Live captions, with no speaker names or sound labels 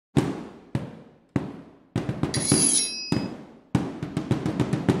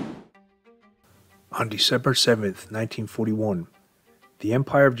On December 7th, 1941, the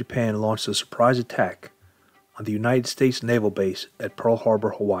Empire of Japan launched a surprise attack on the United States Naval Base at Pearl Harbor,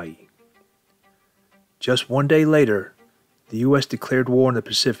 Hawaii. Just one day later, the U.S. declared war in the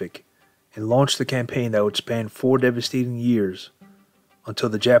Pacific and launched a campaign that would span 4 devastating years until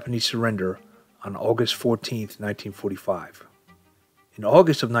the Japanese surrender on August 14, 1945. In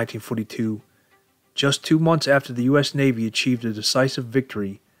August of 1942, just 2 months after the U.S. Navy achieved a decisive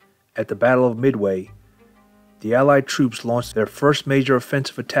victory at the Battle of Midway, the Allied troops launched their first major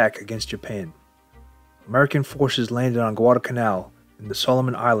offensive attack against Japan. American forces landed on Guadalcanal in the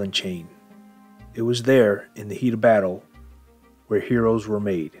Solomon Island chain. It was there, in the heat of battle, where heroes were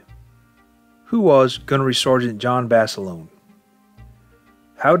made. Who was Gunnery Sergeant John Basilone?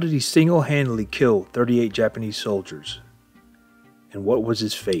 How did he single-handedly kill 38 Japanese soldiers? And what was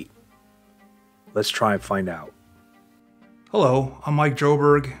his fate? Let's try and find out. Hello, I'm Mike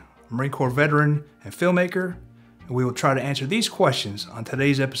Droberg, a Marine Corps veteran and filmmaker, and we will try to answer these questions on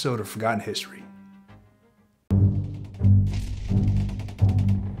today's episode of Forgotten History.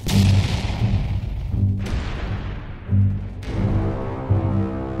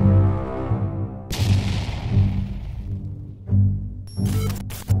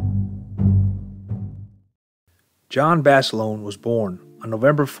 John Basilone was born on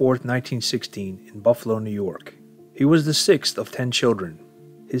November 4, 1916 in Buffalo, New York. He was the 6th of 10 children.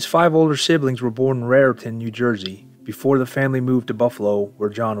 His 5 older siblings were born in Raritan, New Jersey, before the family moved to Buffalo, where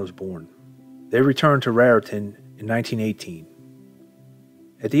John was born. They returned to Raritan in 1918.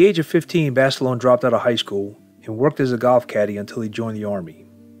 At the age of 15, Basilone dropped out of high school and worked as a golf caddy until he joined the Army.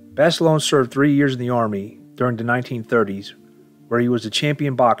 Basilone served 3 years in the Army during the 1930s, where he was a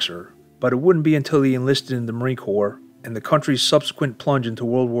champion boxer, but it wouldn't be until he enlisted in the Marine Corps and the country's subsequent plunge into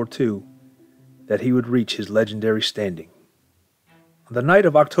World War II that he would reach his legendary standing. On the night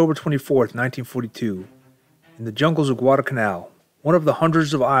of October 24, 1942, in the jungles of Guadalcanal, one of the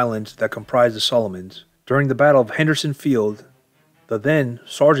hundreds of islands that comprise the Solomons, during the Battle of Henderson Field, the then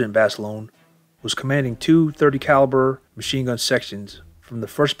Sergeant Basilone was commanding 2 .30 caliber machine gun sections from the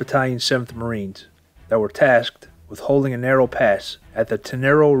 1st Battalion 7th Marines that were tasked with holding a narrow pass at the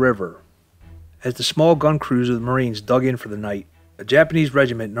Tenero River. As the small gun crews of the Marines dug in for the night, a Japanese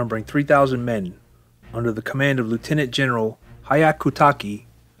regiment numbering 3,000 men, under the command of Lieutenant General Hyakutake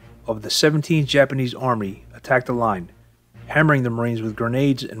of the 17th Japanese Army, attacked the line, hammering the Marines with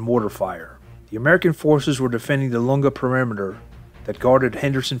grenades and mortar fire. The American forces were defending the Lunga perimeter that guarded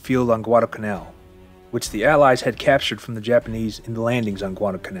Henderson Field on Guadalcanal, which the Allies had captured from the Japanese in the landings on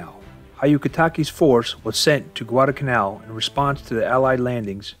Guadalcanal. Hyakutake's force was sent to Guadalcanal in response to the Allied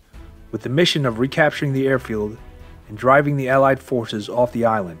landings with the mission of recapturing the airfield and driving the Allied forces off the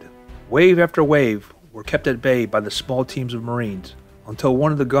island. Wave after wave were kept at bay by the small teams of Marines until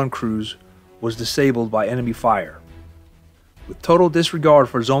one of the gun crews was disabled by enemy fire. With total disregard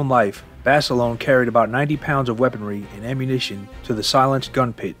for his own life, Basilone carried about 90 pounds of weaponry and ammunition to the silenced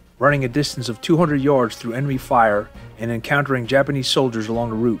gun pit, running a distance of 200 yards through enemy fire and encountering Japanese soldiers along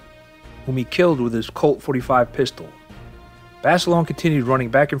the route, whom he killed with his Colt .45 pistol. Basilone continued running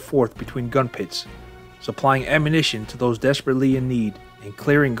back and forth between gun pits, supplying ammunition to those desperately in need and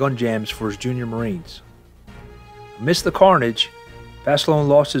clearing gun jams for his junior Marines. Amidst the carnage, Basilone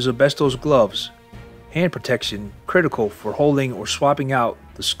lost his asbestos gloves, hand protection critical for holding or swapping out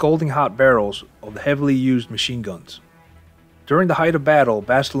the scalding hot barrels of the heavily used machine guns. During the height of battle,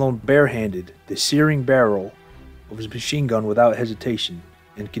 Basilone barehanded the searing barrel of his machine gun without hesitation,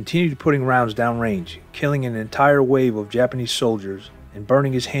 and continued putting rounds downrange, killing an entire wave of Japanese soldiers and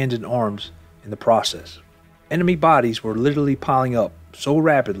burning his hands and arms in the process. Enemy bodies were literally piling up so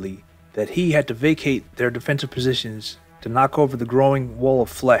rapidly that he had to vacate their defensive positions to knock over the growing wall of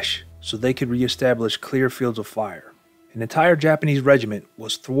flesh so they could re-establish clear fields of fire. An entire Japanese regiment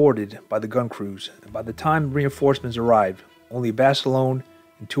was thwarted by the gun crews, and by the time reinforcements arrived, only Basilone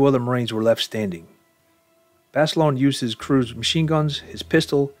and 2 other Marines were left standing. Basilone used his crew's machine guns, his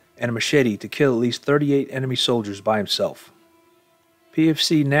pistol, and a machete to kill at least 38 enemy soldiers by himself.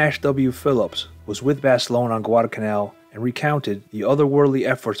 PFC Nash W. Phillips was with Basilone on Guadalcanal and recounted the otherworldly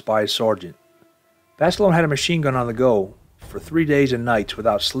efforts by his sergeant. Basilone had a machine gun on the go for 3 days and nights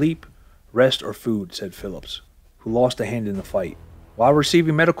without sleep, rest, or food, said Phillips, who lost a hand in the fight. While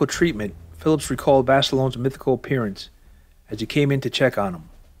receiving medical treatment, Phillips recalled Basilone's mythical appearance as he came in to check on him.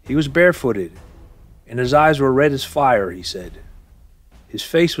 He was barefooted, and his eyes were red as fire, he said. His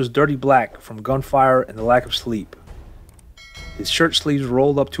face was dirty black from gunfire and the lack of sleep. His shirt sleeves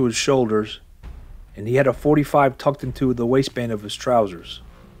rolled up to his shoulders, and he had a .45 tucked into the waistband of his trousers.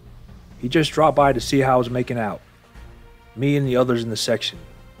 He just dropped by to see how I was making out. Me and the others in the section.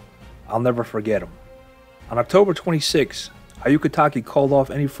 I'll never forget him. On October 26, Ayukatake called off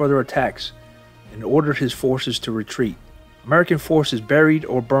any further attacks and ordered his forces to retreat. American forces buried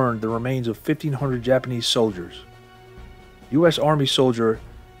or burned the remains of 1,500 Japanese soldiers. U.S. Army soldier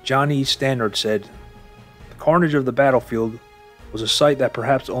John E. Stannard said, "The carnage of the battlefield was a sight that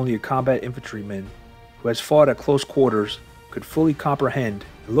perhaps only a combat infantryman who has fought at close quarters could fully comprehend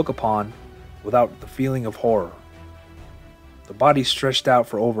and look upon without the feeling of horror. The bodies stretched out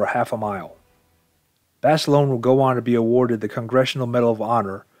for over half a mile." Basilone will go on to be awarded the Congressional Medal of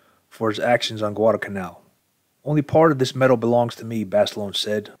Honor for his actions on Guadalcanal. "Only part of this medal belongs to me," Basilone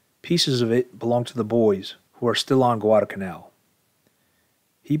said. "Pieces of it belong to the boys who are still on Guadalcanal."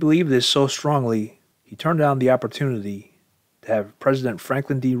 He believed this so strongly, he turned down the opportunity to have President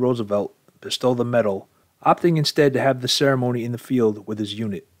Franklin D. Roosevelt bestow the medal, opting instead to have the ceremony in the field with his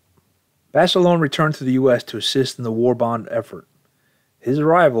unit. Basilone returned to the U.S. to assist in the war bond effort. His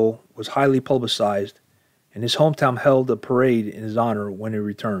arrival was highly publicized, and his hometown held a parade in his honor when he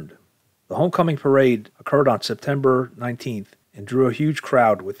returned. The homecoming parade occurred on September 19th and drew a huge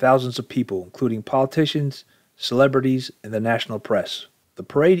crowd with thousands of people, including politicians, celebrities, and the national press. The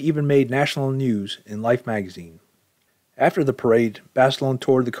parade even made national news in Life magazine. After the parade, Basilone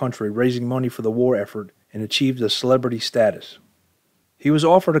toured the country raising money for the war effort and achieved a celebrity status. He was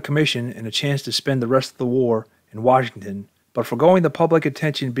offered a commission and a chance to spend the rest of the war in Washington, but foregoing the public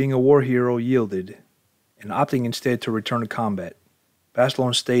attention being a war hero yielded, and opting instead to return to combat.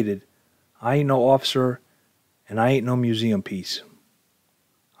 Basilone stated, "I ain't no officer, and I ain't no museum piece.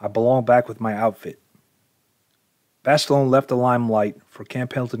 I belong back with my outfit." Basilone left the limelight for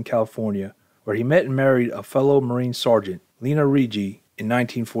Camp Pendleton, California, where he met and married a fellow Marine Sergeant, Lena Rigi, in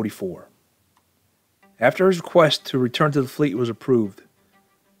 1944. After his request to return to the fleet was approved,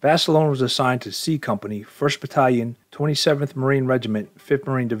 Basilone was assigned to C Company, 1st Battalion, 27th Marine Regiment, 5th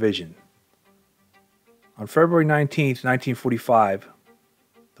Marine Division. On February 19, 1945,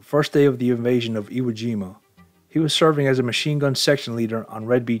 the first day of the invasion of Iwo Jima, he was serving as a machine gun section leader on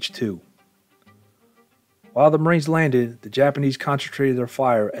Red Beach 2. While the Marines landed, the Japanese concentrated their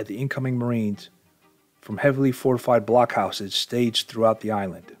fire at the incoming Marines from heavily fortified blockhouses staged throughout the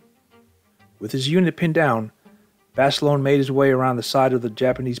island. With his unit pinned down, Basilone made his way around the side of the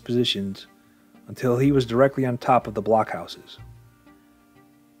Japanese positions until he was directly on top of the blockhouses.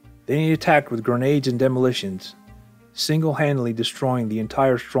 Then he attacked with grenades and demolitions, single-handedly destroying the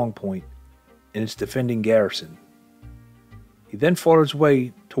entire strongpoint and its defending garrison. He then fought his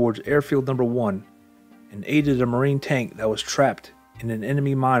way towards Airfield No. 1 and aided a Marine tank that was trapped in an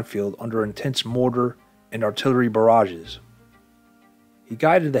enemy minefield under intense mortar and artillery barrages. He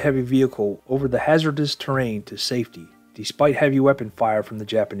guided the heavy vehicle over the hazardous terrain to safety, despite heavy weapon fire from the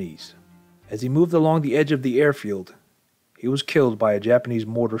Japanese. As he moved along the edge of the airfield, he was killed by a Japanese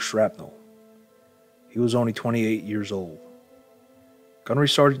mortar shrapnel. He was only 28 years old. Gunnery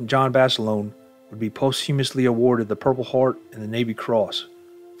Sergeant John Basilone would be posthumously awarded the Purple Heart and the Navy Cross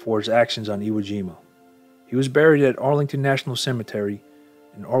for his actions on Iwo Jima. He was buried at Arlington National Cemetery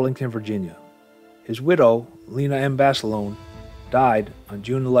in Arlington, Virginia. His widow, Lena M. Basilone, died on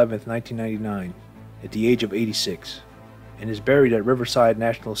June 11, 1999, at the age of 86, and is buried at Riverside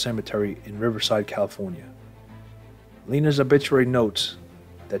National Cemetery in Riverside, California. Lena's obituary notes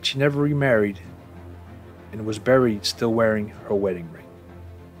that she never remarried and was buried still wearing her wedding ring.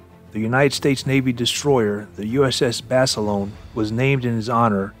 The United States Navy destroyer, the USS Basilone, was named in his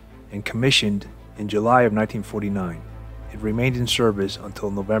honor and commissioned in July of 1949. It remained in service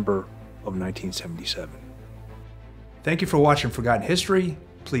until November of 1977. Thank you for watching Forgotten History.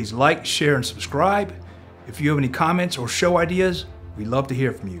 Please like, share, and subscribe. If you have any comments or show ideas, we'd love to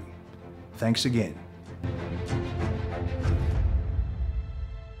hear from you. Thanks again.